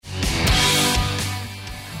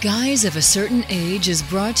Guys of a Certain Age is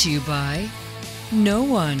brought to you by no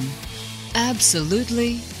one.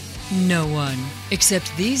 Absolutely no one.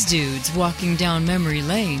 Except these dudes walking down memory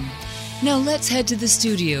lane. Now let's head to the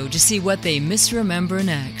studio to see what they misremember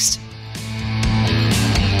next.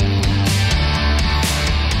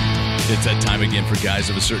 It's that time again for Guys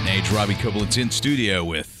of a Certain Age. Robbie Koblenz in studio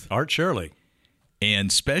with Art Shirley.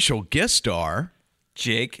 And special guest star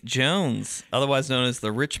Jake Jones, otherwise known as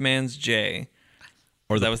the rich man's Jay.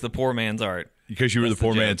 Or that was the poor man's Art. Because you were That's the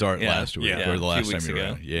poor the joke. man's Art Yeah. last week, Yeah. or the A last few time weeks you were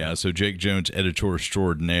ago. on. Yeah, so Jake Jones, editor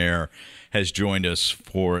extraordinaire, has joined us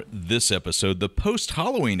for this episode, the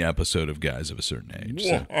post-Halloween episode of Guys of a Certain Age.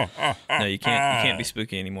 So, No, you can't be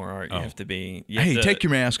spooky anymore, Art. You have to be. You have hey, to take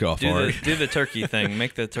your mask off, Art. do the turkey thing.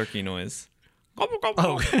 Make the turkey noise. Oh, I don't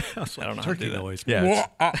know how to turkey do that. noise. Yeah.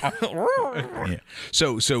 Yeah.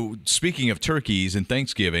 So speaking of turkeys and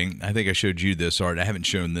Thanksgiving, I think I showed you this, Art. I haven't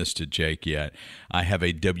shown this to Jake yet. I have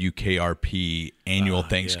a WKRP annual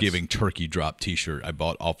Thanksgiving turkey drop T-shirt I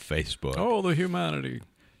bought off Facebook. Oh, the humanity.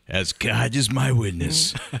 As God is my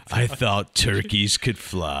witness, I thought turkeys could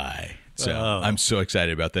fly. So I'm so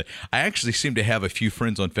excited about that. I actually seem to have a few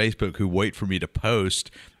friends on Facebook who wait for me to post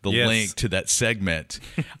the Yes. link to that segment.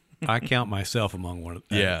 I count myself among one of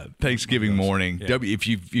them. Yeah, Thanksgiving morning. Yeah. If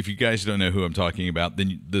you guys don't know who I'm talking about,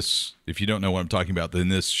 then if you don't know what I'm talking about, then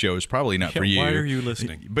this show is probably not for you. Why are you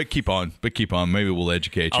listening? But keep on. Maybe we'll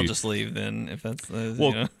educate I'll you. just leave then if that's.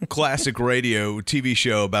 Well, classic radio TV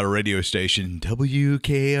show about a radio station,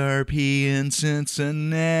 WKRP in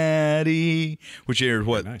Cincinnati, which aired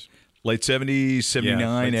what? Nice. Late 70s,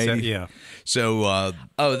 79, 80. Yeah. So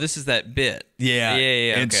oh, this is that bit. yeah,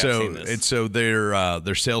 Yeah. And okay, I've seen this. so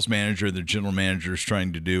their sales manager, their general manager, is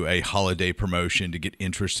trying to do a holiday promotion to get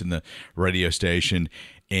interest in the radio station,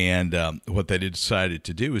 and what they decided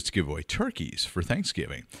to do is to give away turkeys for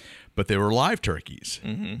Thanksgiving, but they were live turkeys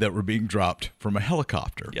that were being dropped from a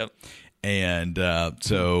helicopter. Yep. And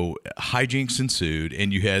so hijinks ensued,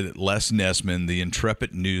 and you had Les Nessman, the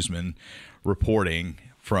intrepid newsman, reporting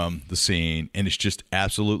from the scene, and it's just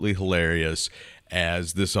absolutely hilarious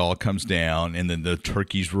as this all comes down, and then the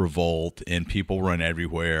turkeys revolt, and people run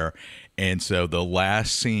everywhere. And so the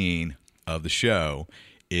last scene of the show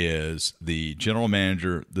is the general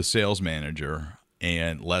manager, the sales manager,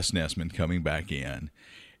 and Les Nessman coming back in,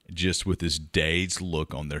 just with this dazed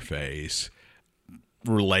look on their face,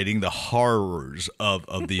 relating the horrors of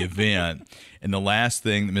the event. And the last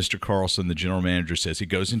thing that Mr. Carlson, the general manager, says, he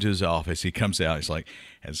goes into his office, he comes out, he's like,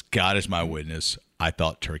 as God is my witness, I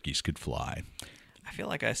thought turkeys could fly. I feel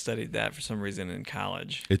like I studied that for some reason in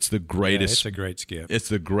college. It's the Yeah, greatest. it's a great skip. It's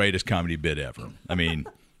the greatest comedy bit ever. I mean,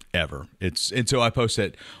 ever. And so I post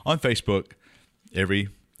that on Facebook every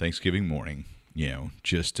Thanksgiving morning,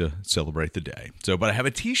 just to celebrate the day. So, but I have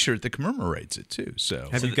a T-shirt that commemorates it too. So,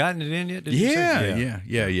 Have you gotten it in yet? Did you say?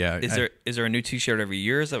 yeah. Is there a new T-shirt every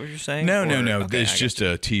year? Is that what you're saying? No. Okay, It's I just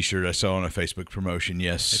got a T-shirt I saw on a Facebook promotion.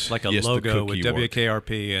 Yes, It's like a yes, the logo with cookie work.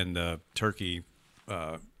 WKRP and turkey.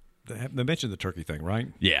 They mentioned the turkey thing, right?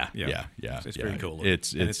 Yeah. It's yeah. pretty cool.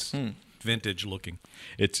 It's vintage looking.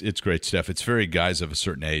 It's great stuff. It's very Guys of a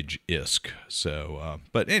Certain Age isk. So,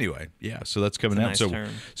 but anyway, yeah. So that's coming It's a out. nice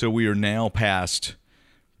So term. so we are now past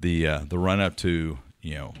the run up to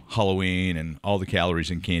Halloween and all the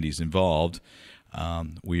calories and candies involved.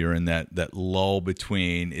 We are in that lull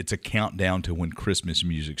between. It's a countdown to when Christmas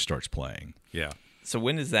music starts playing. Yeah. So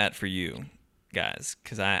when is that for you guys?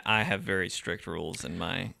 Because I have very strict rules in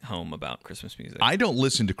my home about Christmas music. I don't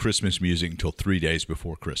listen to Christmas music until 3 days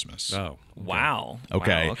before Christmas. Oh. Wow.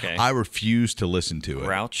 Okay. Wow, okay. I refuse to listen to it.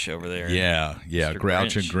 Grouch over there. Yeah. Mr.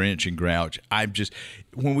 Grouch and Grinch. Grinch and Grouch. I'm just,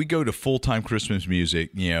 when we go to full-time Christmas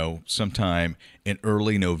music, sometime in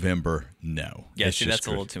early November, no. Yeah, It's see, just that's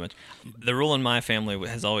a little too much. The rule in my family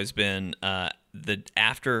has always been the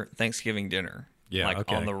after Thanksgiving dinner. Yeah, like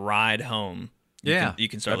okay. on the ride home. You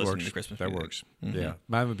can start that listening works. to Christmas That music. works. Yeah.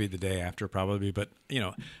 Mine would be the day after probably, but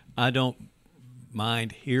I don't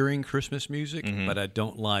mind hearing Christmas music, but I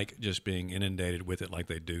don't like just being inundated with it like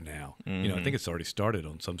they do now. I think it's already started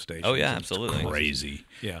on some stations. Oh, yeah, and it's absolutely. crazy.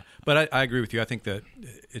 Yeah, but I agree with you. I think that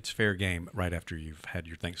it's fair game right after you've had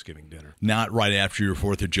your Thanksgiving dinner. Not right after your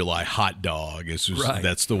 4th of July hot dog. Right.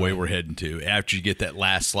 That's the way we're heading to. After you get that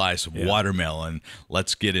last slice of watermelon,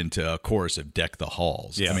 let's get into a chorus of Deck the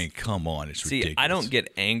Halls. Yeah. I mean, come on. It's See, ridiculous. I don't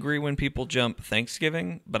get angry when people jump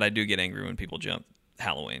Thanksgiving, but I do get angry when people jump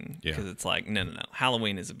Halloween because it's like no.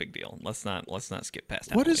 Halloween is a big deal. Let's not skip past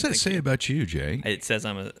Halloween. What does that Thank say you. about you, Jay? It says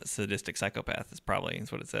I'm a sadistic psychopath.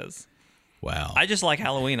 That's what it says. Wow. I just like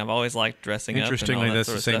Halloween. I've always liked dressing up. Interestingly, and all that that's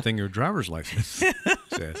sort the of same stuff. thing your driver's license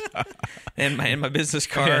says. And my business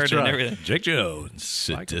Yeah, card that's and right. everything. Jake Jones.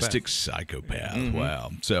 Sadistic psychopath.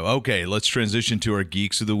 Wow. So, okay, let's transition to our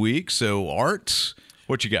Geeks of the Week. So, Art,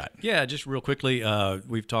 what you got? Yeah, just real quickly,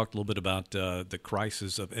 we've talked a little bit about the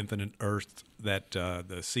Crisis of Infinite Earth that the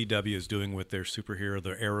CW is doing with their superhero,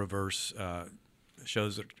 their Arrowverse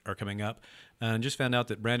shows that are coming up. And just found out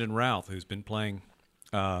that Brandon Routh, who's been playing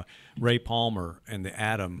Ray Palmer and the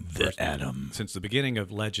Atom since the beginning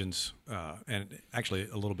of Legends, and actually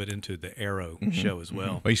a little bit into the Arrow show as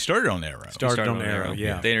well. Well, he started on Arrow. Started on Arrow,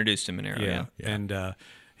 yeah. They introduced him in Arrow, yeah. And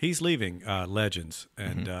he's leaving Legends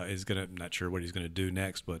and is going to, not sure what he's going to do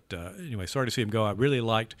next, but anyway, sorry to see him go. I really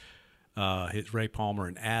liked his Ray Palmer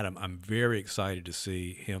and Adam. I'm very excited to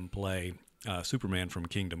see him play Superman from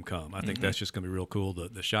Kingdom Come. I think that's just going to be real cool.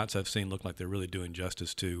 The shots I've seen look like they're really doing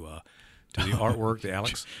justice to the artwork, the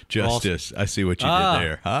Alex Justice. I see what you did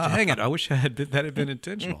there. Dang it! I wish that had been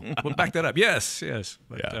intentional. We'll back that up. Yes.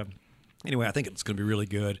 But, Yeah. Anyway, I think it's going to be really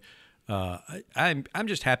good. I'm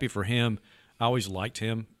just happy for him. I always liked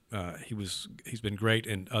him. He's been great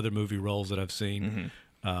in other movie roles that I've seen.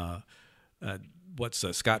 What's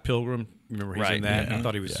Scott Pilgrim? Remember he's in that? Yeah. I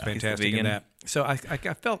thought he was fantastic in vegan. that. So I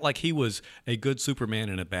felt like he was a good Superman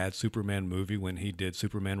in a bad Superman movie when he did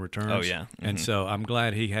Superman Returns. Oh, yeah. And so I'm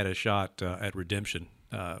glad he had a shot at redemption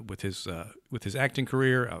with his acting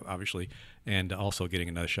career, obviously, and also getting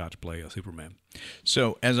another shot to play Superman.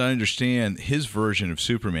 So, as I understand, his version of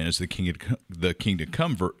Superman is the Kingdom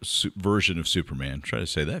Come version of Superman. Try to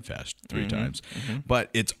say that fast 3 times. But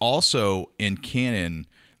it's also in canon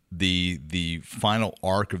the final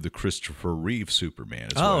arc of the Christopher Reeve Superman.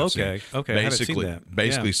 Is Oh, what I've okay. seen. Okay, I haven't seen that.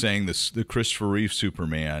 Basically Yeah. saying the Christopher Reeve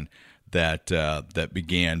Superman that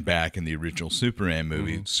began back in the original Superman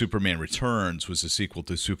movie. Superman Returns was a sequel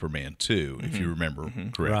to Superman 2, if you remember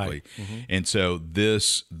correctly. Right. And so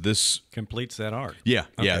this Completes that arc. yeah,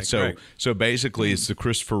 yeah. Okay, So great. so basically, it's the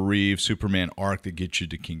Christopher Reeve Superman arc that gets you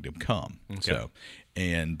to Kingdom Come. So,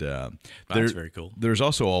 and That's very cool. There's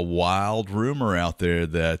also a wild rumor out there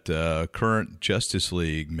that current Justice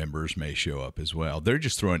League members may show up as well. They're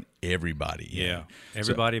just throwing everybody in. Yeah,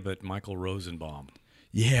 everybody but Michael Rosenbaum.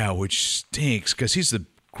 Yeah, which stinks because he's the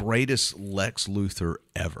greatest Lex Luthor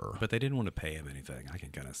ever. But they didn't want to pay him anything. I can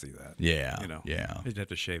kind of see that. Yeah, You know, yeah. He'd have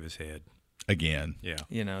to shave his head. Again.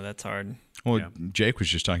 Yeah. That's hard. Well, Yeah. Jake was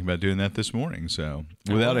just talking about doing that this morning, so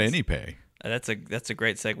without was. any pay. That's a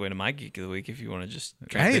great segue to my Geek of the Week if you want to just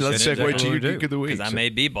Hey, let's Transition segue into to your what we do. Geek of the Week. because I may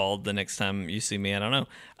be bald the next time you see me. I don't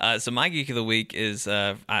know. So my Geek of the Week is,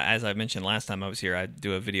 as I mentioned last time I was here, I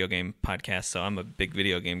do a video game podcast, so I'm a big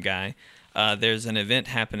video game guy. There's an event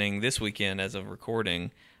happening this weekend as of recording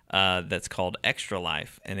that's called Extra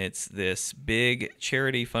Life, and it's this big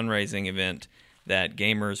charity fundraising event that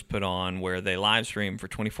gamers put on where they live stream for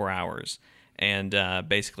 24 hours. And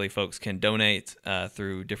basically, folks can donate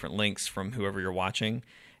through different links from whoever you're watching.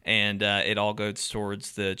 And it all goes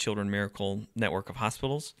towards the Children Miracle Network of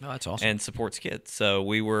Hospitals. Oh, that's awesome. And supports kids. So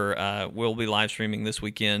we'll be live streaming this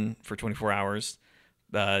weekend for 24 hours,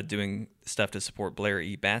 doing stuff to support Blair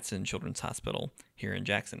E. Batson Children's Hospital here in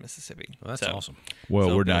Jackson, Mississippi. Well, that's awesome. Well,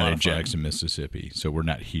 So we're it'll be a not lot in of fun. Jackson, Mississippi, so we're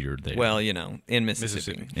not here there. Well, in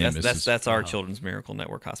Mississippi. Mississippi. That's our Children's Miracle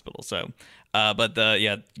Network Hospital. So, but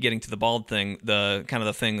getting to the bald thing, the kind of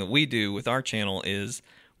the thing that we do with our channel is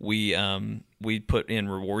we put in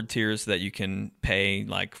reward tiers that you can pay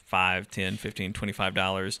like $5, $10, $15,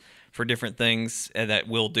 $25 for different things that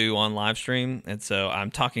we'll do on live stream. And so I'm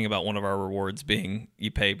talking about one of our rewards being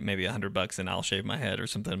you pay maybe $100 and I'll shave my head or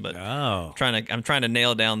something. But Oh, I'm trying to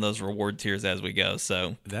nail down those reward tiers as we go.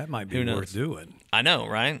 So that might be Who worth knows? doing. I know,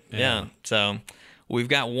 right? Yeah. So we've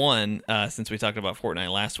got one, since we talked about Fortnite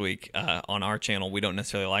last week, on our channel. We don't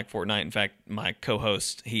necessarily like Fortnite. In fact, my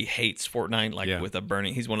co-host, he hates Fortnite, with a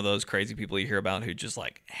burning. He's one of those crazy people you hear about who just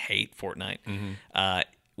hate Fortnite.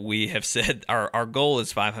 We have said our goal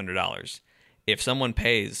is $500. If someone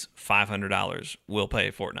pays $500, we'll pay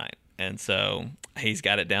Fortnite. And so he's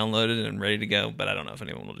got it downloaded and ready to go, but I don't know if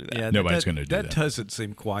anyone will do that. Yeah, Nobody's gonna do that. That doesn't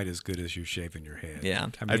seem quite as good as you shaving your head. Yeah.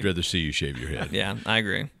 I mean, I'd rather see you shave your head. Yeah, I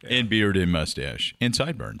agree. And beard and mustache. And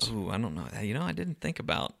sideburns. Ooh, I don't know. I didn't think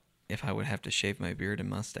about if I would have to shave my beard and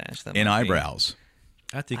mustache. That And might be- eyebrows.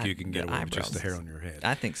 I think you can get the away with just the eyebrows. hair on your head.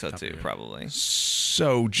 I think so too, probably.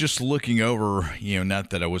 So just looking over, not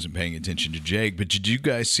that I wasn't paying attention to Jake, but did you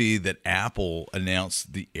guys see that Apple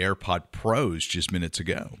announced the AirPod Pros just minutes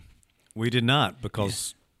ago? We did not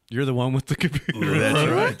because You're the one with the computer. That's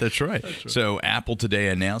right. That's right. So Apple today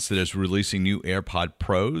announced that it's releasing new AirPod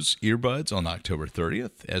Pros earbuds on October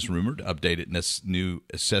 30th, as rumored. Updated new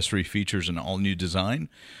accessory features and all new design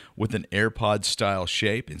with an AirPod-style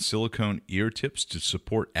shape and silicone ear tips to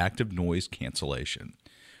support active noise cancellation.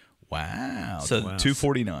 Wow. So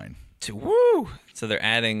 $249. Woo! So they're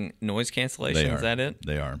adding noise cancellation. They are. Is that it?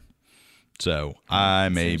 They are. So I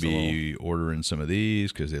may be ordering some of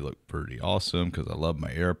these because they look pretty awesome because I love my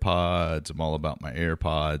AirPods. I'm all about my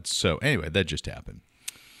AirPods. So anyway, that just happened.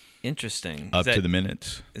 Interesting. Up to the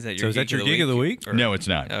minute. Is that So your is that your gig of the week? Or- No, it's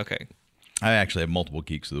not. Okay. I actually have multiple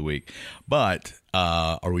geeks of the week. But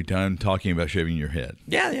are we done talking about shaving your head?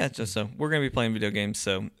 Yeah. Just so we're gonna be playing video games.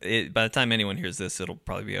 So by the time anyone hears this, it'll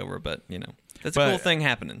probably be over. But that's a cool thing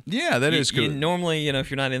happening. Yeah, that is cool. Normally, if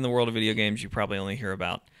you're not in the world of video games, you probably only hear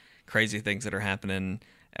about crazy things that are happening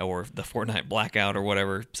or the Fortnite blackout or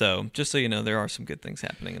whatever. So just so you know, there are some good things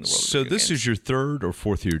happening in the world of video this games. is your third or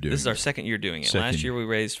fourth year doing This is our it? second year doing it. Second Last year year. we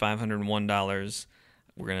raised $501.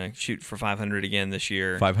 We're going to shoot for $500 again this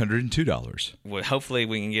year. $502. Well, hopefully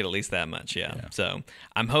we can get at least that much, yeah. So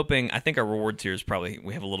I'm hoping, I think our reward tiers probably,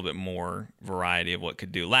 we have a little bit more variety of what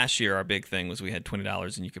could do. Last year our big thing was we had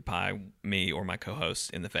 $20 and you could pie me or my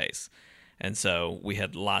co-host in the face. And so we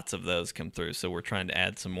had lots of those come through. So we're trying to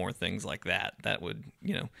add some more things like that. That would,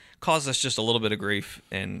 cause us just a little bit of grief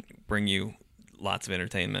and bring you lots of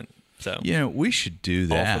entertainment. So We should do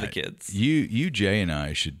that. all for the kids. You, Jay, and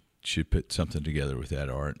I should put something together with that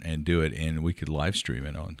art and do it, and we could live stream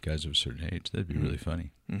it on Guys of a Certain Age. That'd be really funny.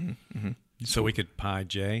 So we could pie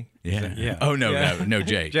Jay? Yeah. Oh, no,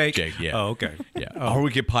 Jake. Jake? Jake, yeah. Oh, okay. Yeah. Or we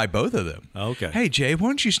could pie both of them. Okay. Hey, Jay, why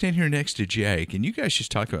don't you stand here next to Jake, and you guys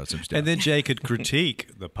just talk about some stuff. And then Jay could critique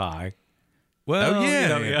the pie. Well,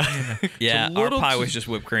 Yeah, a our little pie too- was just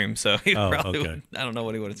whipped cream, so he probably okay. would, I don't know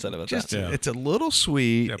what he would have said about just that. it's a little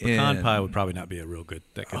sweet. Yeah, pecan and- pie would probably not be a real good.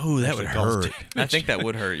 That that would hurt. I think that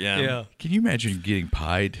would hurt, yeah. Yeah. Can you imagine getting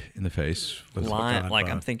pied in the face with Lime, pecan like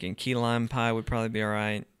pie. I'm thinking key lime pie would probably be all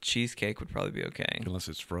right. Cheesecake would probably be okay. Unless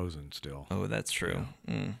it's frozen still. Oh, that's true.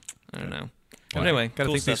 I don't know. Well, But anyway, gotta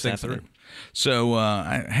cool think these stuff's things happening. So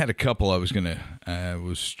I had a couple I was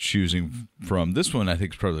choosing from. This one I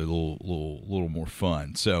think is probably a little more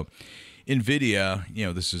fun. So NVIDIA,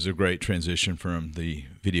 this is a great transition from the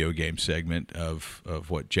video game segment of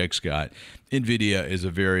what Jake's got. NVIDIA is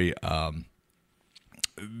a very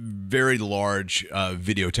very large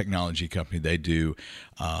video technology company. They do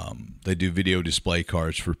video display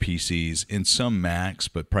cards for PCs and some Macs,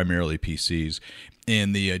 but primarily PCs.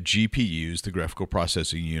 And the GPUs, the graphical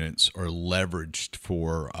processing units, are leveraged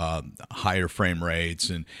for higher frame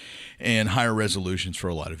rates and higher resolutions for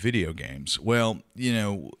a lot of video games. Well,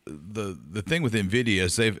 the thing with NVIDIA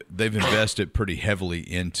is they've invested pretty heavily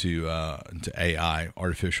into AI,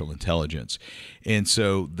 artificial intelligence, and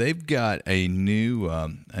so they've got a new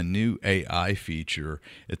AI feature.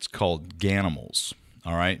 It's called Ganimals.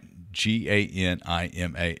 All right.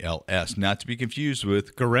 Ganimals, not to be confused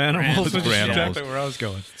with Garanimals. That's Garanimals. exactly where I was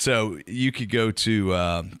going. So you could go to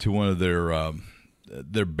one of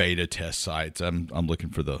their beta test sites. I'm looking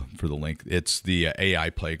for the link. It's the AI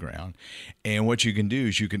Playground, and what you can do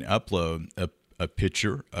is you can upload a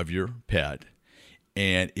picture of your pet,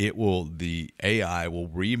 and the AI will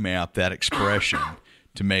remap that expression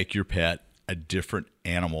to make your pet a different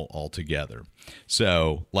animal altogether.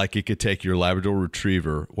 So, like, it could take your Labrador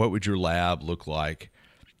Retriever. What would your lab look like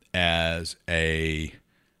as a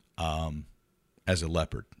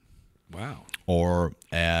leopard? Wow. Or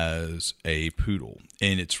as a poodle?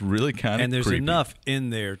 And it's really kind of And there's creepy. enough in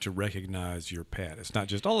there to recognize your pet. It's not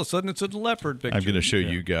just all of a sudden it's a leopard picture. I'm going to show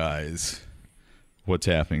you guys what's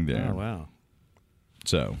happening there. Oh, wow.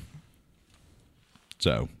 So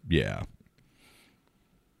yeah.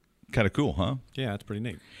 Kind of cool, huh? Yeah, it's pretty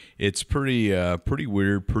neat. It's pretty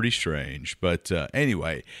weird, pretty strange. But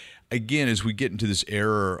anyway, again, as we get into this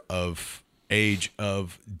age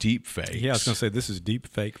of deep fakes. Yeah, I was going to say this is deep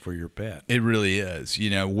fake for your pet. It really is,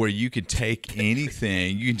 where you could take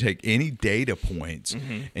anything, you can take any data points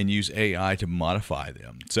and use AI to modify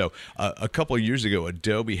them. So a couple of years ago,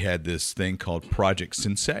 Adobe had this thing called Project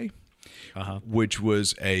Sensei, which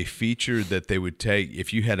was a feature that they would take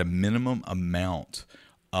if you had a minimum amount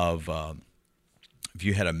of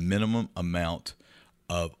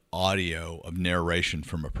audio of narration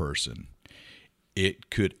from a person, it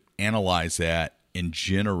could analyze that and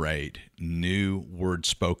generate new words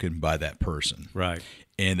spoken by that person. Right.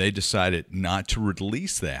 And they decided not to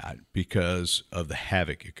release that because of the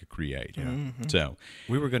havoc it could create. So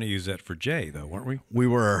We were going to use that for Jay, though, weren't we? we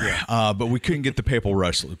were, but we couldn't get the paper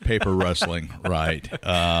rustling right.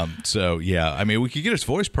 So yeah, I mean, we could get his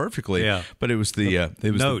voice perfectly, but it was the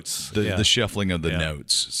notes, the shuffling of the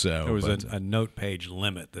notes. So There was a note page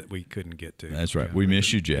limit that we couldn't get to. that's right. We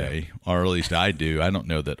miss you, Jay, or at least I do. I don't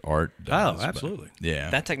know that Art does. Oh, absolutely. But, yeah.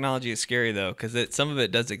 That technology is scary though, because some of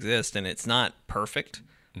it does exist and it's not perfect.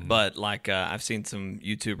 But like I've seen some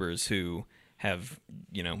YouTubers who have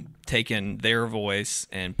taken their voice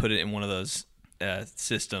and put it in one of those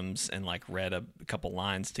systems and like read a couple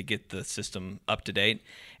lines to get the system up to date.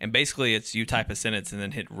 And basically, it's you type a sentence and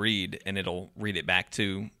then hit read, and it'll read it back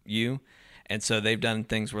to you. And so they've done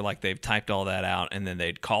things where like they've typed all that out and then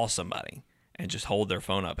they'd call somebody and just hold their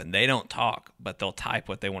phone up, and they don't talk, but they'll type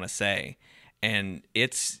what they want to say. And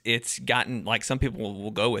it's gotten like some people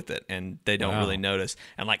will go with it and they don't really notice.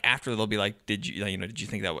 And like after they'll be like, did you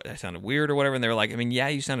think that sounded weird or whatever? And they were like, I mean, yeah,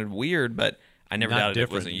 you sounded weird, but I never Not doubted it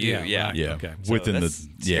different. wasn't you. Yeah, Yeah. right. Okay. So Within that's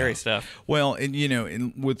scary stuff. Well,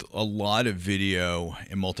 and with a lot of video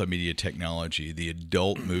and multimedia technology, the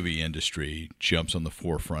adult movie industry jumps on the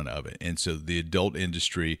forefront of it, and so the adult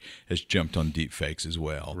industry has jumped on deep fakes as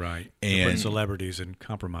well, Right. And Put celebrities in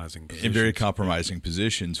compromising positions. in very compromising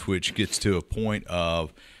positions, which gets to a point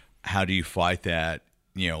of how do you fight that?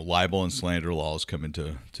 Libel and slander laws come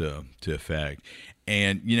into effect.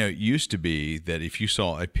 And, it used to be that if you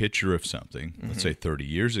saw a picture of something, let's say 30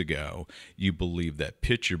 years ago, you believed that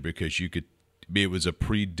picture because it was a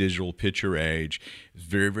pre-digital picture age. It was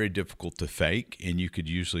very, very difficult to fake, and you could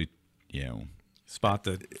usually, Spot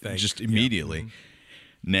the fake. just immediately.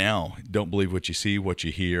 Now, don't believe what you see, what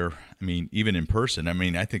you hear. I mean, even in person. I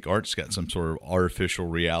mean, I think Art's got some sort of artificial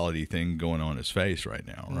reality thing going on his face right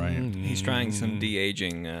now, right? He's trying some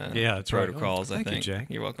de-aging that's right. protocols, Oh, I think. Thank you, Jay.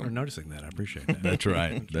 You're welcome. For noticing that. I appreciate that. That's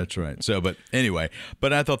right. That's right. So, but anyway,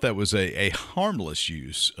 I thought that was a harmless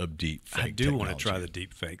use of deep fake I do want to technology. try the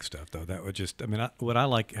deep fake stuff, though. That would just, what I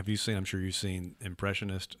like, have you seen, I'm sure you've seen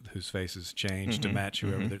Impressionist, whose faces change to match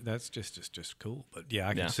whoever. That's just cool. But yeah,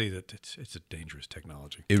 I can see that it's a dangerous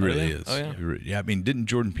technology. It really yeah? is. Oh, yeah. Yeah. I mean, didn't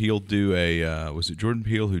Jordan Peele do was it Jordan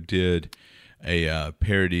Peele who did a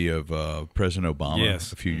parody of President Obama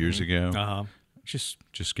Yes. a few years ago? Uh-huh. Just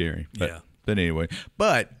scary. Yeah. But anyway,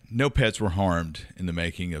 no pets were harmed in the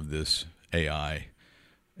making of this AI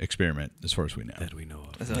experiment, as far as we know. That we know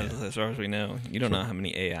of. As far as we know, you don't know how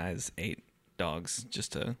many AIs ate dogs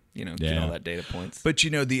just to get Yeah. all that data points. But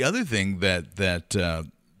the other thing that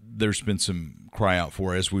there's been some cry out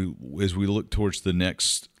for as we look towards the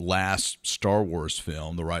last Star Wars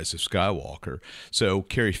film, The Rise of Skywalker. So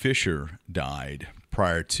Carrie Fisher died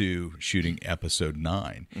prior to shooting Episode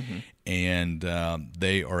 9, and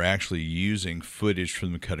they are actually using footage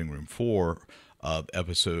from the cutting room floor of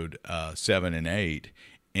Episode 7 and 8.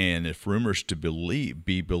 And if rumors to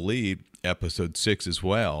be believed, Episode 6 as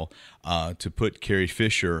well, to put Carrie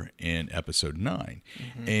Fisher in Episode 9.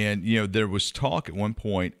 And, there was talk at one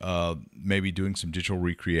point of maybe doing some digital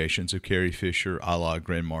recreations of Carrie Fisher, a la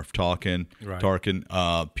Grand Moff Tarkin,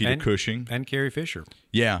 Peter Cushing. And Carrie Fisher.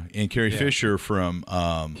 Yeah, and Carrie Fisher from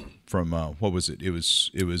what was it? It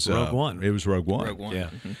was Rogue One. It was Rogue One. Rogue One. Yeah.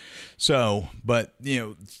 So, but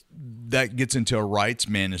that gets into a rights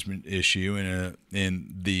management issue and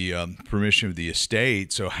in the permission of the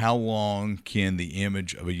estate. So, how long can the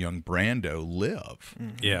image of a young Brando live?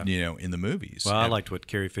 Yeah. In the movies. Well, I liked what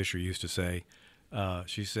Carrie Fisher used to say.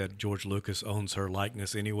 She said George Lucas owns her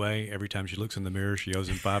likeness anyway. Every time she looks in the mirror, she owes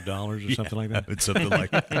him $5 or something like that. It's something like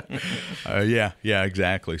that. Yeah,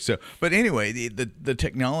 exactly. So, but anyway, the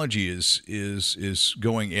technology is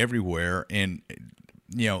going everywhere, and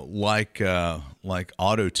like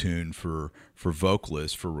auto tune for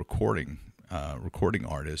vocalists, for recording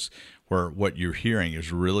artists, where what you're hearing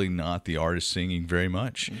is really not the artist singing very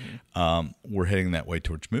much. We're heading that way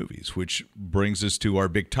towards movies, which brings us to our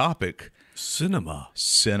big topic. Cinema.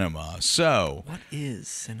 So, What is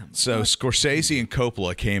cinema? So Scorsese and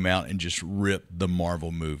Coppola came out and just ripped the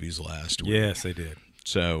Marvel movies last week. Yes, they did.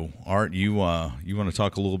 So, Art, you want to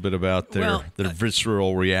talk a little bit about their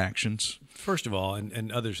visceral reactions? First of all,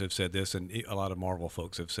 and others have said this, and a lot of Marvel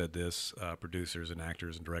folks have said this, producers and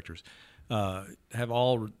actors and directors, have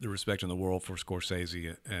all the respect in the world for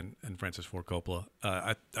Scorsese and Francis Ford Coppola.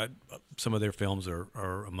 Some of their films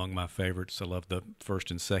are among my favorites. I love the first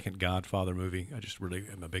and second Godfather movie. I just really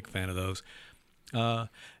am a big fan of those.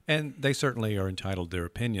 And they certainly are entitled to their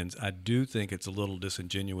opinions. I do think it's a little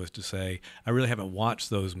disingenuous to say, I really haven't watched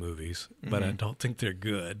those movies, but I don't think they're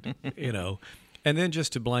good, And then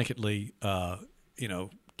just to blanketly,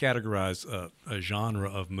 categorize a genre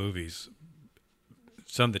of movies,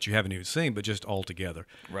 some that you haven't even seen, but just all together.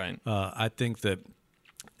 Right. I think that,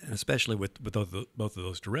 and especially with both of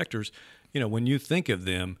those directors, when you think of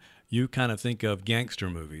them, you kind of think of gangster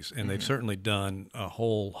movies, and they've certainly done a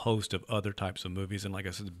whole host of other types of movies, and like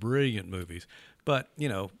I said, brilliant movies. But,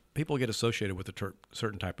 people get associated with a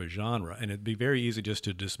certain type of genre, and it'd be very easy just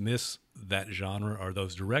to dismiss that genre or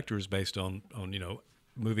those directors based on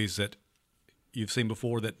movies that you've seen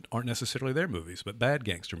before that aren't necessarily their movies, but bad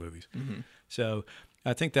gangster movies. So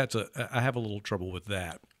I think I have a little trouble with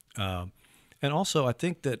that. And also, I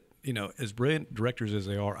think that, as brilliant directors as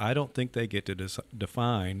they are, I don't think they get to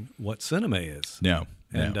define what cinema is. No.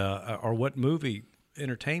 And or what movie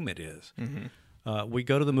entertainment is. We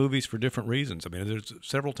go to the movies for different reasons. I mean, there's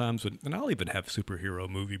several times and I'll even have superhero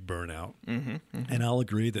movie burnout. And I'll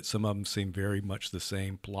agree that some of them seem very much the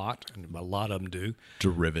same plot, and a lot of them do.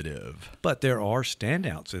 Derivative. But there are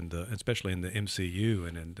standouts especially in the MCU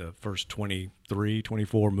and in the first 23,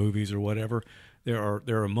 24 movies or whatever. There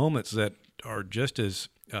are moments that are just as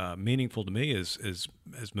meaningful to me as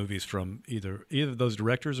movies from either of those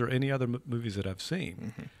directors or any other movies that I've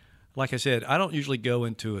seen. Like I said, I don't usually go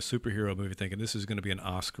into a superhero movie thinking this is going to be an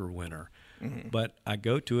Oscar winner, but I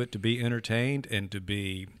go to it to be entertained and to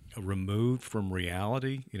be removed from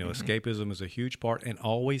reality. Escapism is a huge part and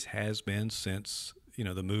always has been since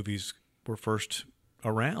the movies were first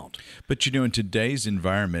around. But in today's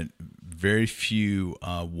environment, very few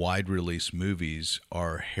wide release movies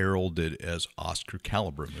are heralded as Oscar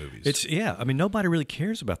caliber movies. Nobody really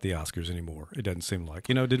cares about the Oscars anymore. It doesn't seem like.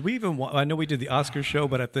 Did we even? I know we did the Oscar show,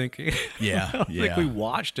 but I think I don't think we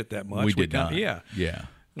watched it that much. We did not. Yeah.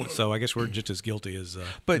 So I guess we're just as guilty as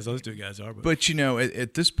those two guys are. But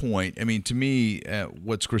at this point, I mean, to me,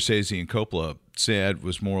 what Scorsese and Coppola said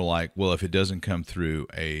was more like, well, if it doesn't come through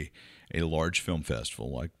a large film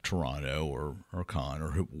festival like Toronto or Cannes or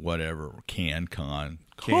whatever, or Cannes.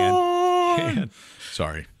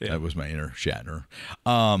 Sorry, that was my inner Shatner.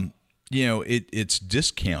 It's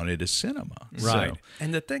discounted as cinema. Right. So.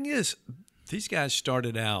 And the thing is, these guys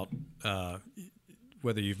started out,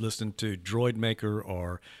 whether you've listened to Droid Maker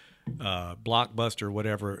or Blockbuster or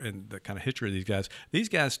whatever, and the kind of history of these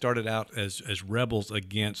guys started out as rebels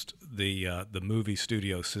against the movie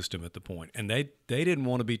studio system at the point, and they didn't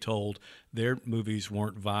want to be told their movies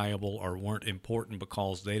weren't viable or weren't important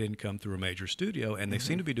because they didn't come through a major studio, and they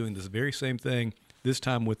seem to be doing this very same thing this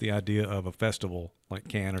time with the idea of a festival like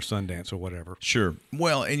Cannes or Sundance or whatever. Sure.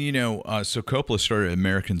 Well, and so Coppola started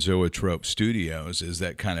American Zoetrope Studios as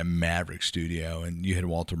that kind of maverick studio, and you had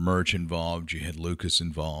Walter Murch involved, you had Lucas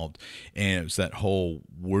involved, and it was that whole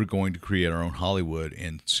we're going to create our own Hollywood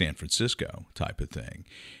in San Francisco type of thing.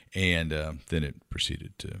 And then it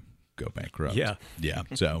proceeded to go bankrupt. Yeah.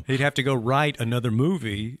 So he'd have to go write another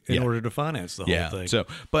movie in order to finance the whole thing.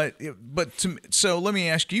 So let me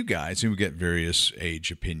ask you guys, and we get various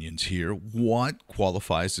age opinions here. What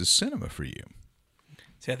qualifies as cinema for you?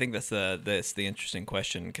 See, I think that's the interesting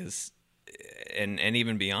question, because, and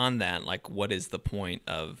even beyond that, like, what is the point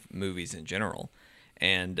of movies in general?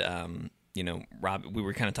 And Rob, we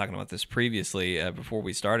were kind of talking about this previously before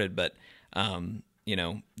we started, but.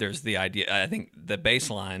 There's the idea. I think the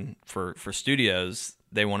baseline for studios,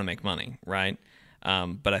 they want to make money, right?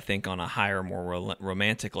 But I think on a higher, more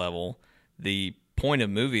romantic level, the point of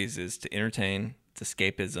movies is to entertain, it's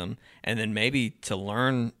escapism, and then maybe to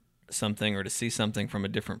learn something or to see something from a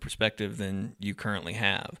different perspective than you currently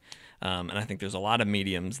have. And I think there's a lot of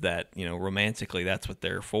mediums that, romantically, that's what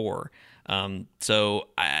they're for. So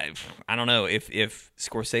I don't know if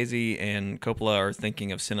Scorsese and Coppola are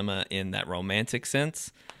thinking of cinema in that romantic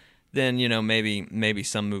sense, then, maybe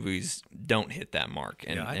some movies don't hit that mark.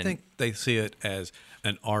 And I think they see it as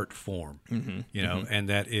an art form, and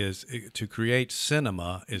that is to create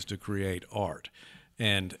cinema is to create art.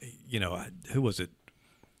 And, who was it?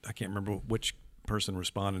 I can't remember which person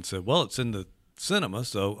responded and said, well, it's in the cinema,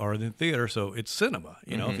 or in the theater, so it's cinema.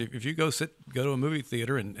 If you go to a movie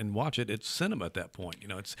theater and watch it, it's cinema at that point.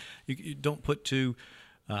 It's you don't put too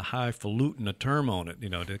highfalutin a term on it.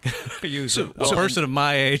 To use a person of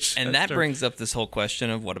my age. And that brings up this whole question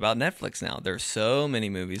of what about Netflix now? There's so many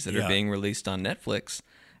movies that are being released on Netflix,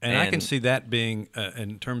 and I can see that being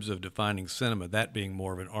in terms of defining cinema, that being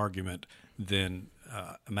more of an argument than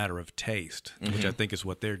a matter of taste, which I think is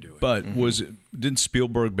what they're doing. But didn't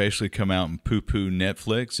Spielberg basically come out and poo-poo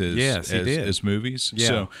Netflix as movies?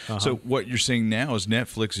 Yeah. So what you're seeing now is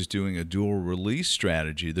Netflix is doing a dual release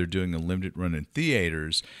strategy. They're doing a limited run in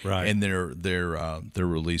theaters, Right. and they're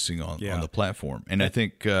releasing on the platform. And I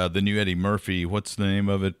think the new Eddie Murphy, what's the name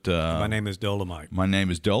of it? My Name is Dolomite. My Name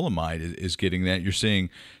is Dolomite is getting that. You're seeing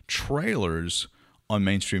trailers on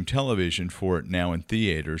mainstream television for it now in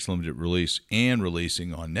theaters, limited release, and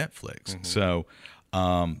releasing on Netflix. So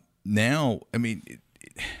now, I mean,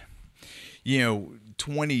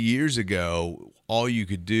 20 years ago, all you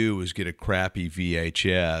could do was get a crappy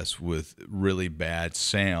VHS with really bad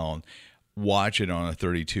sound, watch it on a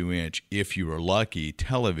 32-inch, if you were lucky,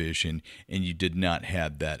 television, and you did not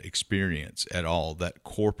have that experience at all, that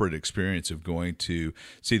corporate experience of going to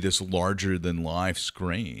see this larger-than-life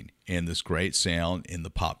screen and this great sound and the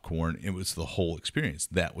popcorn. It was the whole experience.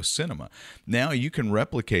 That was cinema. Now you can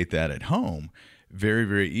replicate that at home very,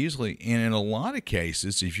 very easily. And in a lot of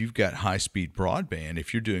cases, if you've got high-speed broadband,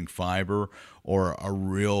 if you're doing fiber or a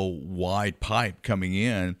real wide pipe coming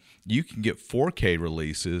in, you can get 4K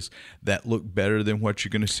releases that look better than what you're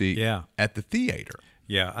going to see at the theater.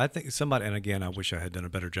 Yeah, I think somebody, and again, I wish I had done a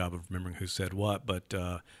better job of remembering who said what, but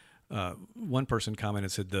one person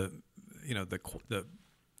commented, said the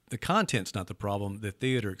content's not the problem, the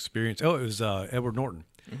theater experience. Oh, it was Edward Norton.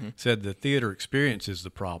 Said the theater experience is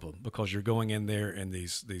the problem because you're going in there and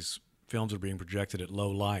these films are being projected at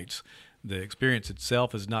low lights. The experience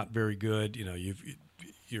itself is not very good.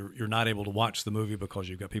 You're not able to watch the movie because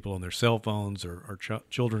you've got people on their cell phones or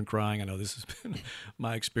children crying. I know this has been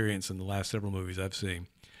my experience in the last several movies I've seen,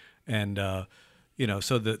 and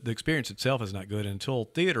so the experience itself is not good until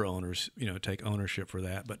theater owners take ownership for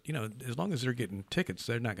that. But as long as they're getting tickets,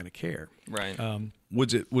 they're not going to care. Right.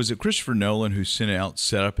 Was it Christopher Nolan who sent out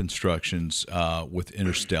setup instructions with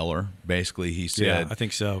Interstellar? Basically, he said, "Yeah, I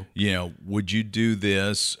think so. Would you do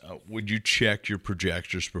this? Would you check your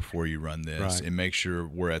projectors before you run this Right. and make sure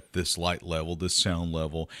we're at this light level, this sound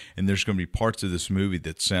level? And there's going to be parts of this movie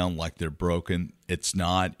that sound like they're broken. It's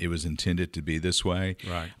not. It was intended to be this way.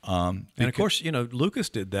 Right. And of course, Lucas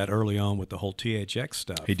did that early on with the whole THX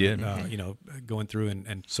stuff. He did. Going through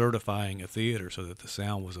and certifying a theater so that the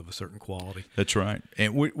sound was of a certain quality. That's right.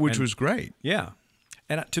 And which was great. Yeah.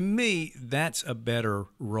 And to me, that's a better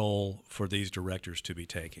role for these directors to be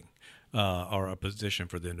taking, or a position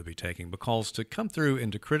for them to be taking, because to come through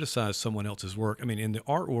and to criticize someone else's work, I mean, in the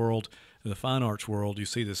art world, in the fine arts world, you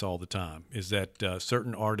see this all the time, is that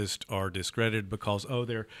certain artists are discredited because,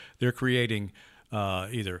 they're creating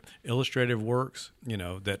either illustrative works,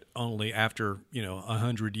 that only after,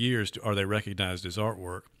 100 years are they recognized as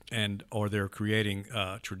artwork, or they're creating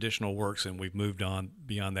traditional works, and we've moved on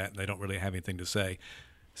beyond that, and they don't really have anything to say.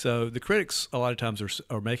 So the critics a lot of times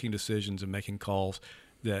are making decisions and making calls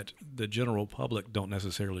that the general public don't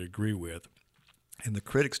necessarily agree with, and the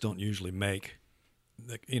critics don't usually make,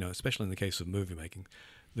 especially in the case of movie making,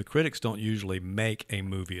 the critics don't usually make a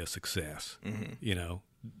movie a success.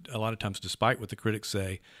 A lot of times, despite what the critics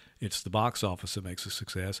say, it's the box office that makes a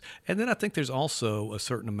success. And then I think there's also a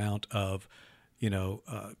certain amount of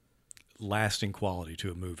lasting quality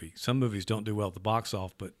to a movie. Some movies don't do well at the box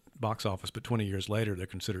office, but 20 years later they're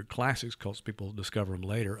considered classics because people discover them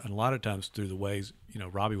later. And a lot of times through the ways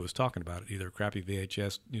Robbie was talking about it, either a crappy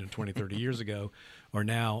VHS 20, 30 years ago, or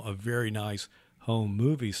now a very nice home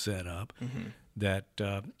movie setup that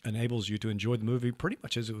enables you to enjoy the movie pretty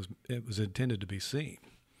much as it was intended to be seen.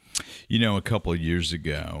 A couple of years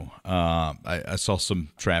ago, I saw some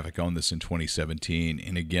traffic on this in 2017,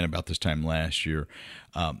 and again about this time last year,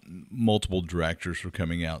 multiple directors were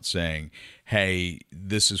coming out saying, hey,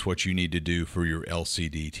 this is what you need to do for your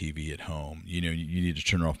LCD TV at home. You need to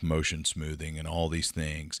turn off motion smoothing and all these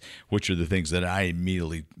things, which are the things that I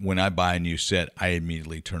immediately, when I buy a new set, I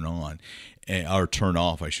immediately turn on. Or turn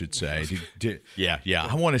off, I should say. Yeah.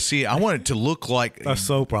 I want it to look like a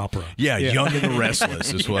soap opera. Yeah, Young and the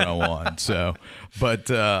Restless is what I want. So, but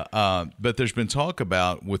there's been talk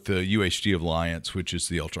about with the UHD Alliance, which is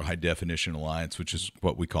the Ultra High Definition Alliance, which is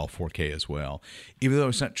what we call 4K as well. Even though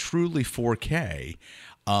it's not truly 4K,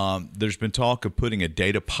 there's been talk of putting a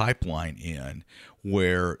data pipeline in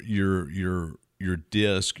where your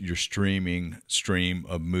disc, your stream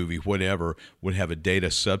of movie, whatever, would have a data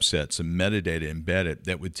subset, some metadata embedded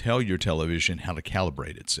that would tell your television how to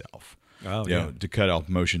calibrate itself. To cut off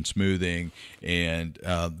motion smoothing and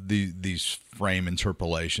these frame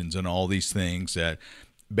interpolations and all these things that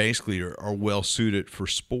basically are well suited for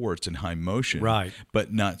sports and high motion, Right.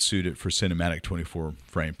 but not suited for cinematic 24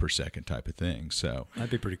 frame per second type of thing. So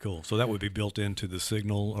That'd be pretty cool. So that would be built into the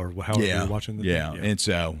signal or however you're watching the yeah. thing. And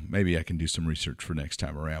so maybe I can do some research for next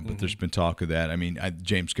time around. But there's been talk of that. I mean,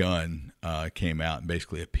 James Gunn came out and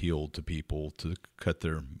basically appealed to people to cut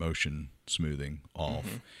their motion smoothing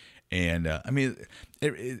off. And I mean,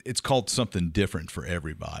 it's called something different for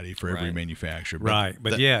everybody, for every Right. manufacturer. Right.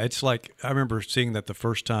 But yeah, it's like I remember seeing that the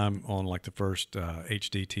first time on like the first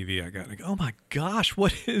HD TV I got. And I go, oh my gosh,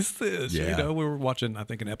 what is this? Yeah. You know, we were watching, I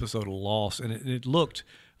think, an episode of Lost, and it looked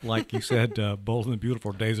like you said, Bold and the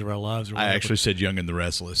Beautiful Days of Our Lives. Or I whatever. actually said Young and the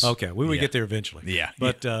Restless. Okay, we would Yeah. get there eventually. Yeah.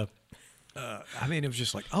 But I mean, it was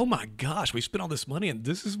just like, oh my gosh, we spent all this money, and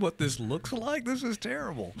this is what this looks like. This is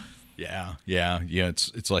terrible. Yeah.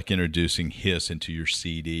 It's like introducing hiss into your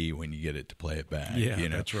CD when you get it to play it back. Yeah, you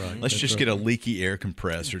know? that's right. Let's That's just right. get a leaky air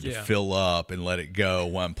compressor to Yeah. fill up and let it go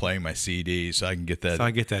while I'm playing my CD, so I can get that. So I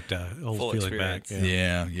get that old Full feeling back.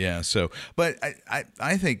 experience. Yeah. So, but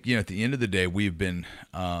I think, at the end of the day, we've been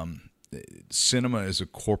cinema is a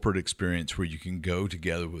corporate experience where you can go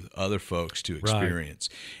together with other folks to experience.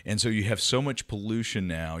 And so you have so much pollution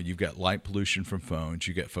now. You've got light pollution from phones.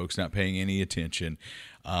 You've got folks not paying any attention.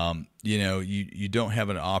 You don't have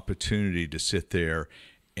an opportunity to sit there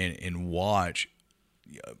and watch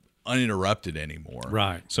uninterrupted anymore.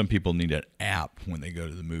 Right. Some people need an app when they go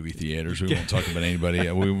to the movie theaters. We won't talk about anybody.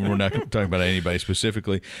 We're not talking about anybody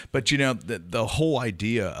specifically. But, the whole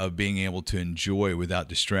idea of being able to enjoy without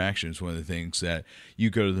distractions is one of the things that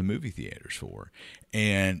you go to the movie theaters for.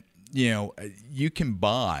 And, you can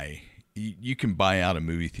buy out a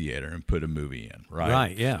movie theater and put a movie in, right?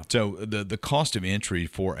 Right, yeah. So the cost of entry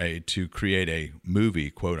to create a movie,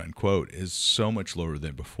 quote unquote, is so much lower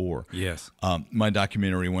than before. Yes. My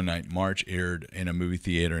documentary One Night in March aired in a movie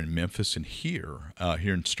theater in Memphis and here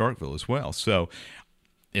in Starkville as well. So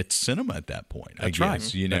it's cinema at that point. That's I right.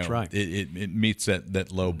 guess, That's right. It meets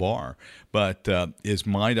that low bar. But is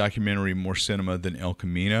my documentary more cinema than El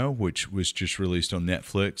Camino, which was just released on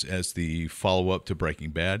Netflix as the follow up to Breaking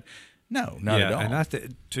Bad? No, not at all.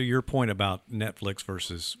 And to your point about Netflix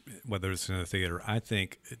versus whether it's in a theater, I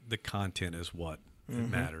think the content is what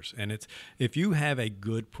matters. And it's if you have a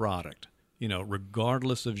good product,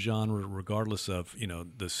 regardless of genre, regardless of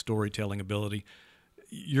the storytelling ability,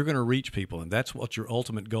 you're going to reach people, and that's what your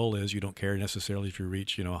ultimate goal is. You don't care necessarily if you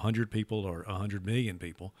reach 100 people or 100 million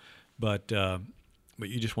people, but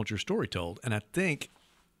you just want your story told. And I think,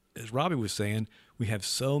 as Robbie was saying, we have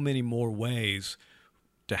so many more ways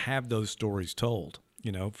to have those stories told,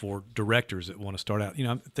 for directors that want to start out.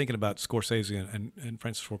 I'm thinking about Scorsese and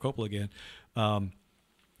Francis Ford Coppola again.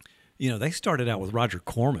 They started out with Roger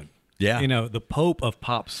Corman. Yeah. The Pope of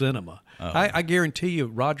pop cinema. I guarantee you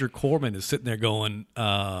Roger Corman is sitting there going,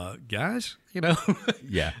 guys,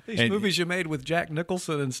 Yeah. these And- movies you made with Jack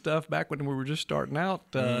Nicholson and stuff back when we were just starting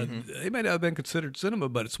out, they may not have been considered cinema,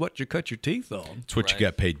 but it's what you cut your teeth on. It's what you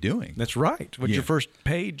got paid doing. That's right. What's Yeah. your first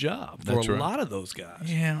paid job for That's a right. lot of those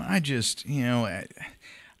guys. Yeah, I just,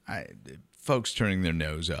 folks turning their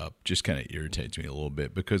nose up just kind of irritates me a little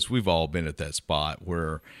bit because we've all been at that spot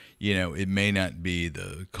where, it may not be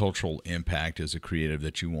the cultural impact as a creative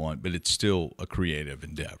that you want, but it's still a creative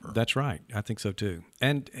endeavor. That's right. I think so too.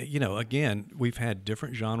 And, again, we've had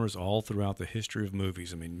different genres all throughout the history of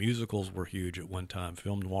movies. I mean, musicals were huge at one time.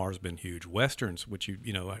 Film noir has been huge. Westerns, which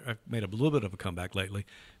I've made a little bit of a comeback lately,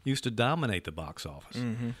 used to dominate the box office.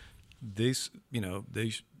 These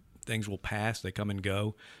things will pass. They come and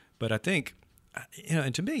go. But I think,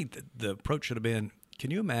 and to me, the approach should have been,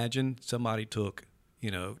 can you imagine somebody took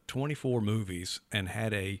 24 movies and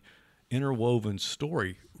had a interwoven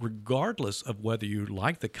story, regardless of whether you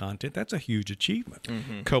like the content? That's a huge achievement.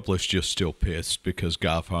 Coppola's just still pissed because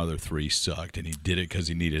Godfather 3 sucked and he did it because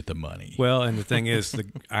he needed the money. Well, and the thing is, the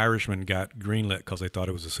Irishman got greenlit because they thought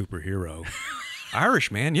it was a superhero.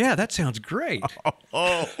 Irishman, yeah, that sounds great.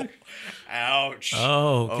 Ouch.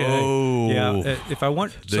 Oh, okay. Oh. Yeah, if I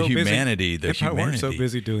weren't The so humanity, busy, the if I weren't so humanity.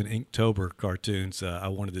 busy doing Inktober cartoons, I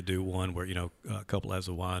wanted to do one where a couple has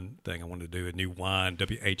a wine thing. I wanted to do a new wine,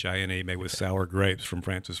 WHINE, made with sour grapes from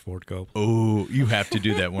Francis Ford Coppola. Oh, you have to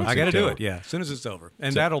do that once. I got to it's do over. it, yeah, as soon as it's over,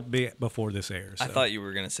 and that'll be before this airs. I so. thought you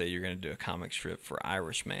were going to say you're going to do a comic strip for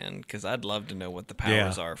Irishman because I'd love to know what the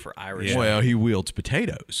powers are for Irishman. Well, he wields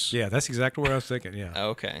potatoes. Yeah, that's exactly what I was thinking. Yeah,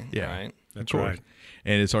 Okay. Yeah. All right. that's Of course. right.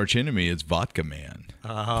 And his archenemy is Vodka Man.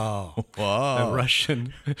 Oh, Wow. the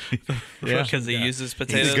Russian. Yeah. Because he uses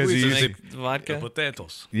potatoes Because he to uses make vodka.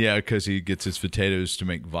 potatoes. Yeah, because he gets his potatoes to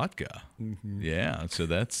make vodka. Yeah, so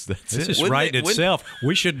that's This it. is Wouldn't right they- itself.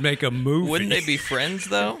 We should make a movie. Wouldn't they be friends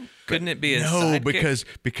though? Couldn't it be a no, sidekick?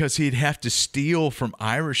 because he'd have to steal from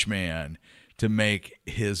Irishman to make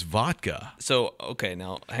his vodka. So, okay,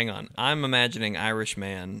 now hang on. I'm imagining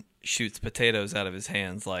Irishman shoots potatoes out of his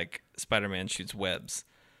hands like Spider-Man shoots webs.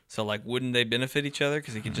 So, like, wouldn't they benefit each other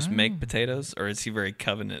because he could just make potatoes? Or is he very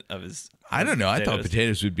covenant of his I don't know. I thought potatoes?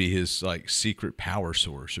 potatoes would be his like secret power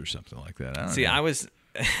source or something like that. I don't See, know.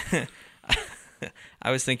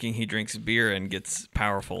 I was thinking he drinks beer and gets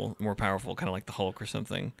more powerful, kind of like the Hulk or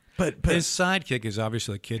something. but His sidekick is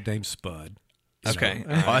obviously a kid named Spud. Okay.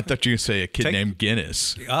 oh, I thought you were going to say a kid Take- named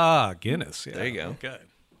Guinness. Guinness. Yeah. There you go. Okay.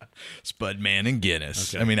 Spudman and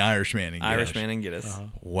Guinness. Okay. I mean, Irishman and Guinness. Irishman and Guinness.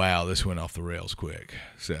 Wow, this went off the rails quick.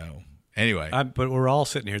 So, anyway. But we're all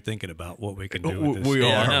sitting here thinking about what we can do with this. We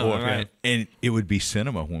Yeah, are. I know, Well, right. And it would be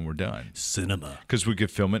cinema when we're done. Cinema. Because we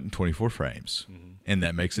could film it in 24 frames. And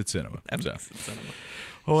that makes it cinema. That So, makes it cinema.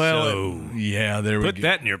 well, So, yeah, there we Put go.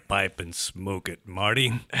 that in your pipe and smoke it,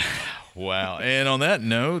 Marty. Wow. And on that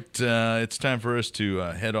note, it's time for us to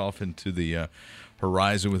head off into the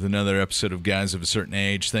horizon with another episode of Guys of a Certain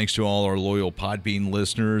Age. Thanks to all our loyal Podbean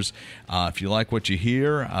listeners. If you like what you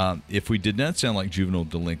hear, if we did not sound like juvenile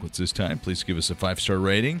delinquents this time, please give us a 5-star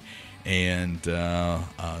rating and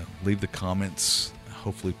leave the comments,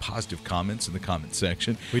 hopefully positive comments in the comment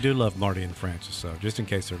section. We do love Marty and Francis, so just in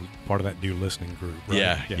case they're part of that new listening group. Right?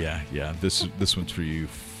 Yeah. This one's for you,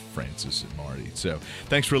 Francis and Marty. So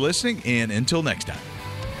thanks for listening, and until next time.